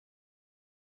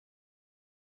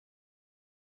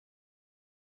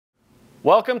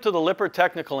Welcome to the Lippert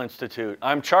Technical Institute.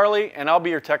 I'm Charlie and I'll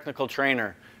be your technical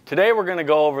trainer. Today we're going to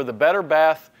go over the Better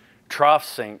Bath trough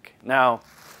sink. Now,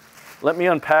 let me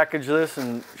unpackage this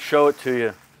and show it to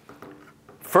you.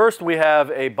 First, we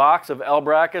have a box of L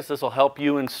brackets. This will help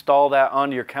you install that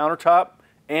onto your countertop,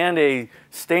 and a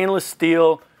stainless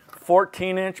steel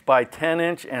 14-inch by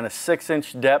 10-inch and a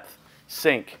 6-inch depth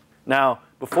sink. Now,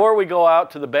 before we go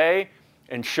out to the bay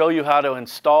and show you how to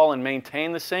install and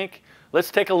maintain the sink, let's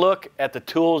take a look at the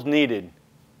tools needed.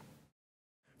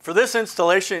 For this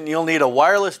installation, you'll need a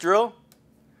wireless drill,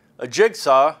 a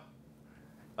jigsaw,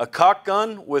 a caulk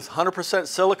gun with 100%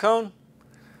 silicone,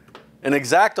 an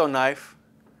X-Acto knife,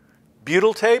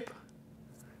 butyl tape,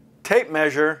 tape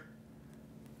measure,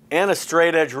 and a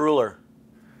straight edge ruler.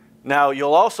 Now,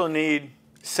 you'll also need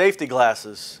safety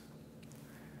glasses.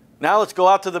 Now let's go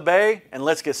out to the bay and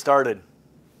let's get started.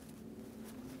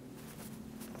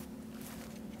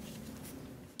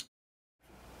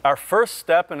 Our first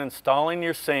step in installing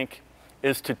your sink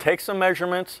is to take some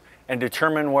measurements and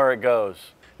determine where it goes.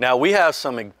 Now, we have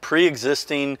some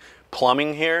pre-existing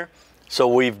plumbing here, so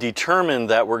we've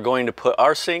determined that we're going to put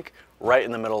our sink right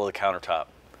in the middle of the countertop.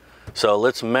 So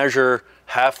let's measure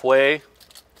halfway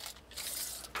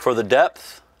for the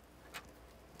depth.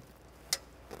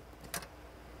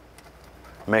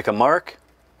 Make a mark.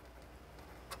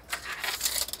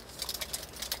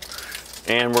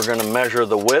 And we're going to measure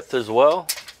the width as well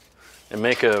and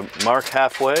make a mark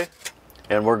halfway,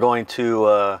 and we're going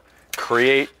to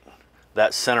create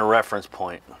that center reference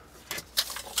point.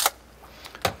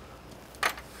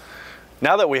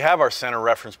 Now that we have our center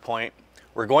reference point,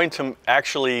 we're going to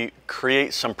actually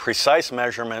create some precise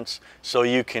measurements so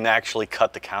you can actually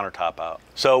cut the countertop out.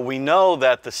 So we know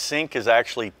that the sink is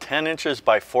actually 10 inches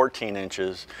by 14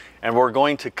 inches, and we're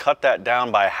going to cut that down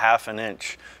by ½ an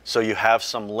inch so you have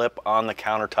some lip on the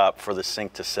countertop for the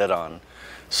sink to sit on.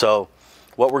 So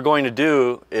what we're going to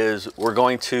do is we're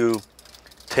going to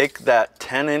take that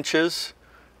 10 inches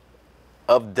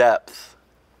of depth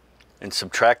and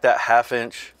subtract that ½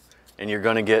 inch, and you're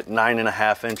going to get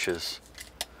 9½ inches.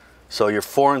 So your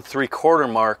 4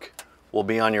 3/4 mark will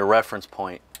be on your reference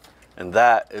point, and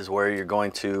that is where you're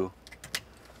going to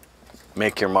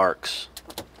make your marks.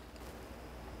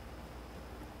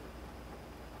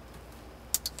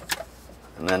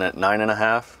 And then at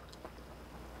 9½.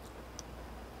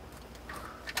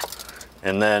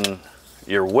 And then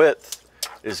your width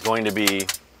is going to be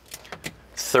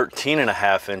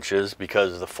 13½ inches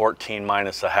because the 14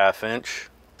 minus ½ inch.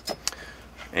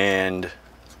 And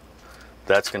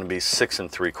that's going to be 6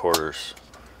 3/4.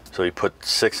 So you put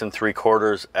 6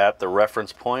 3/4 at the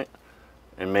reference point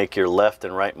and make your left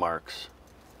and right marks.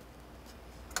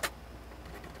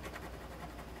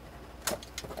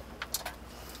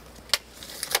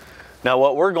 Now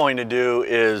what we're going to do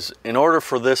is, in order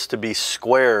for this to be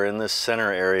square in this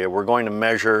center area, we're going to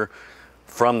measure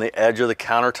from the edge of the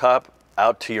countertop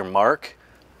out to your mark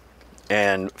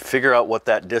and figure out what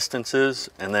that distance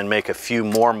is, and then make a few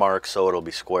more marks so it'll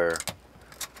be square.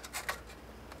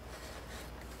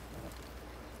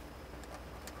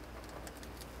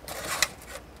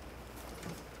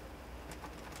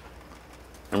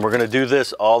 And we're going to do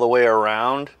this all the way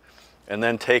around, and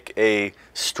then take a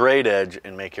straight edge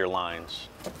and make your lines.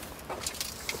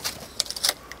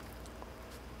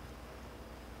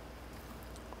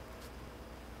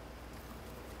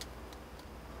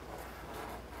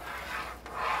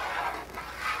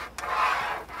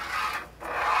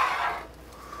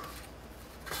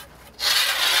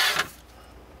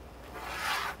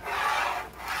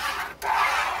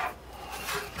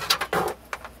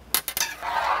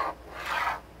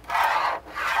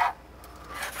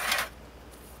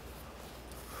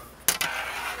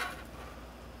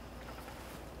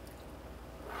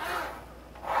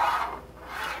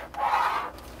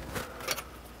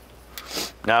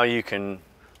 Now you can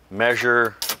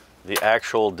measure the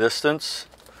actual distance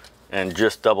and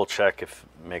just double check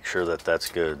make sure that that's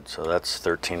good. So that's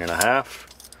 13½,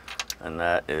 and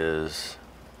that is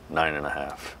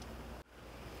 9½.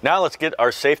 Now let's get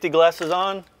our safety glasses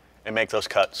on and make those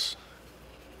cuts.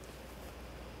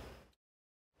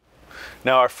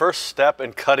 Now our first step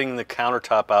in cutting the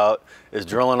countertop out is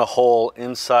drilling a hole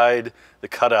inside the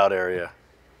cutout area.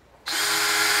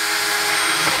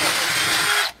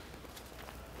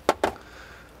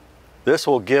 This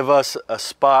will give us a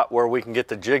spot where we can get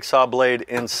the jigsaw blade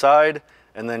inside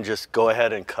and then just go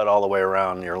ahead and cut all the way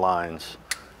around your lines.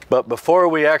 But before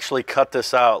we actually cut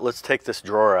this out, let's take this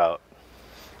drawer out.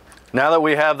 Now that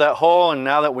we have that hole, and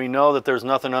now that we know that there's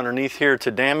nothing underneath here to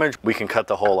damage, we can cut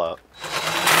the hole out.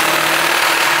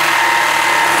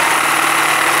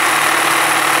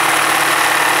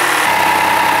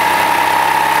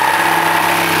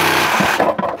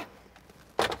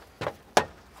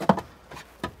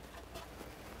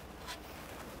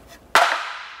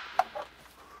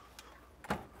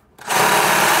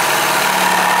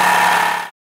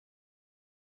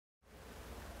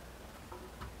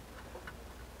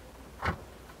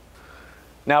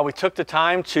 Now we took the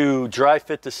time to dry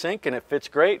fit the sink and it fits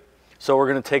great. So we're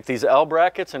going to take these L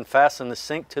brackets and fasten the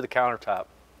sink to the countertop.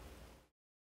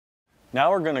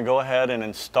 Now we're going to go ahead and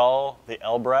install the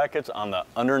L brackets on the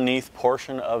underneath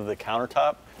portion of the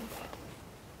countertop.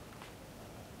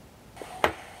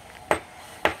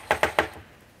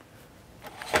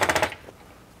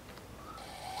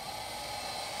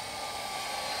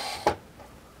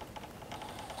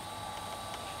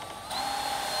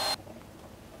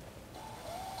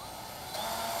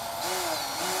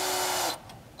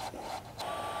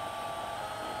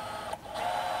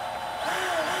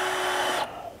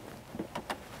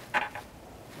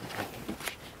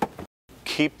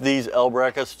 Keep these L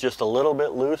brackets just a little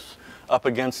bit loose up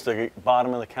against the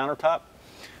bottom of the countertop.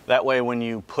 That way when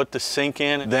you put the sink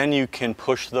in, then you can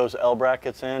push those L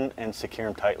brackets in and secure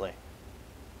them tightly.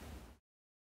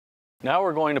 Now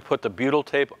we're going to put the butyl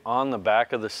tape on the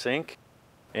back of the sink,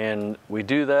 and we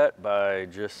do that by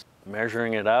just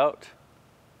measuring it out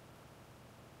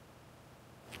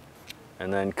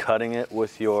and then cutting it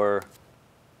with your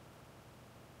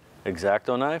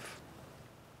X-Acto knife.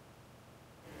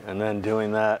 And then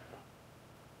doing that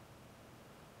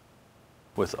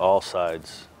with all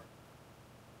sides.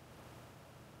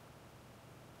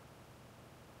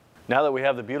 Now that we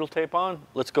have the butyl tape on,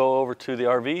 let's go over to the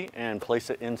RV and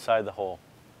place it inside the hole.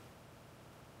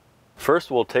 First,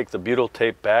 we'll take the butyl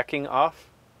tape backing off.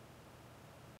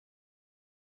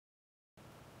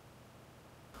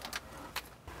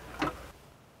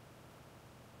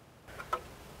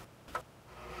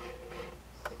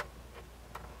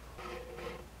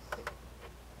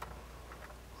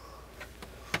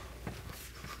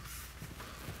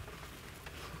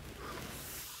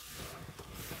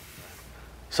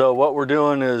 So what we're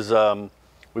doing is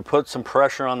we put some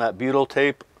pressure on that butyl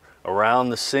tape around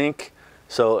the sink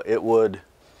so it would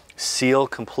seal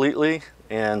completely,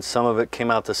 and some of it came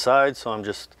out the side, so I'm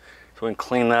just going to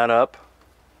clean that up.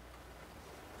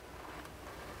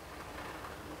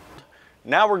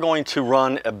 Now we're going to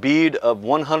run a bead of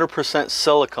 100%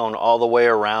 silicone all the way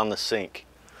around the sink.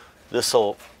 This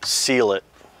will seal it.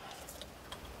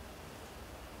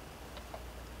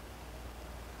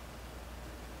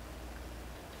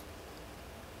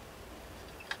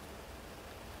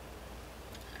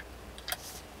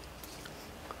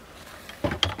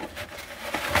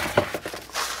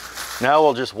 Now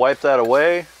we'll just wipe that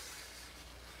away,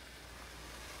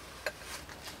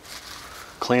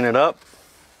 clean it up.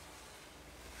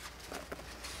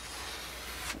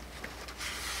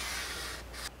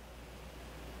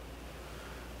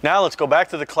 Now let's go back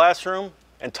to the classroom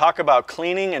and talk about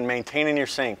cleaning and maintaining your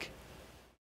sink.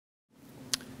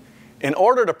 In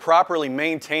order to properly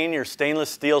maintain your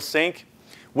stainless steel sink,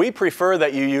 we prefer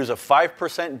that you use a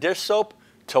 5% dish soap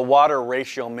to water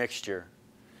ratio mixture.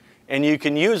 And you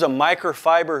can use a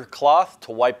microfiber cloth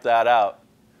to wipe that out.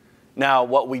 Now,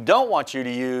 what we don't want you to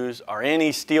use are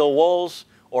any steel wools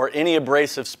or any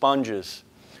abrasive sponges.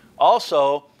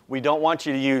 Also, we don't want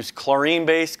you to use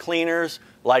chlorine-based cleaners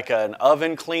like an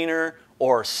oven cleaner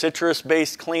or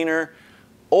citrus-based cleaner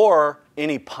or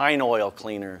any pine oil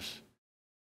cleaners.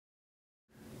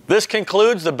 This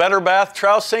concludes the Better Bath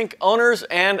Trough Sink Owners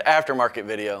and Aftermarket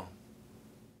video.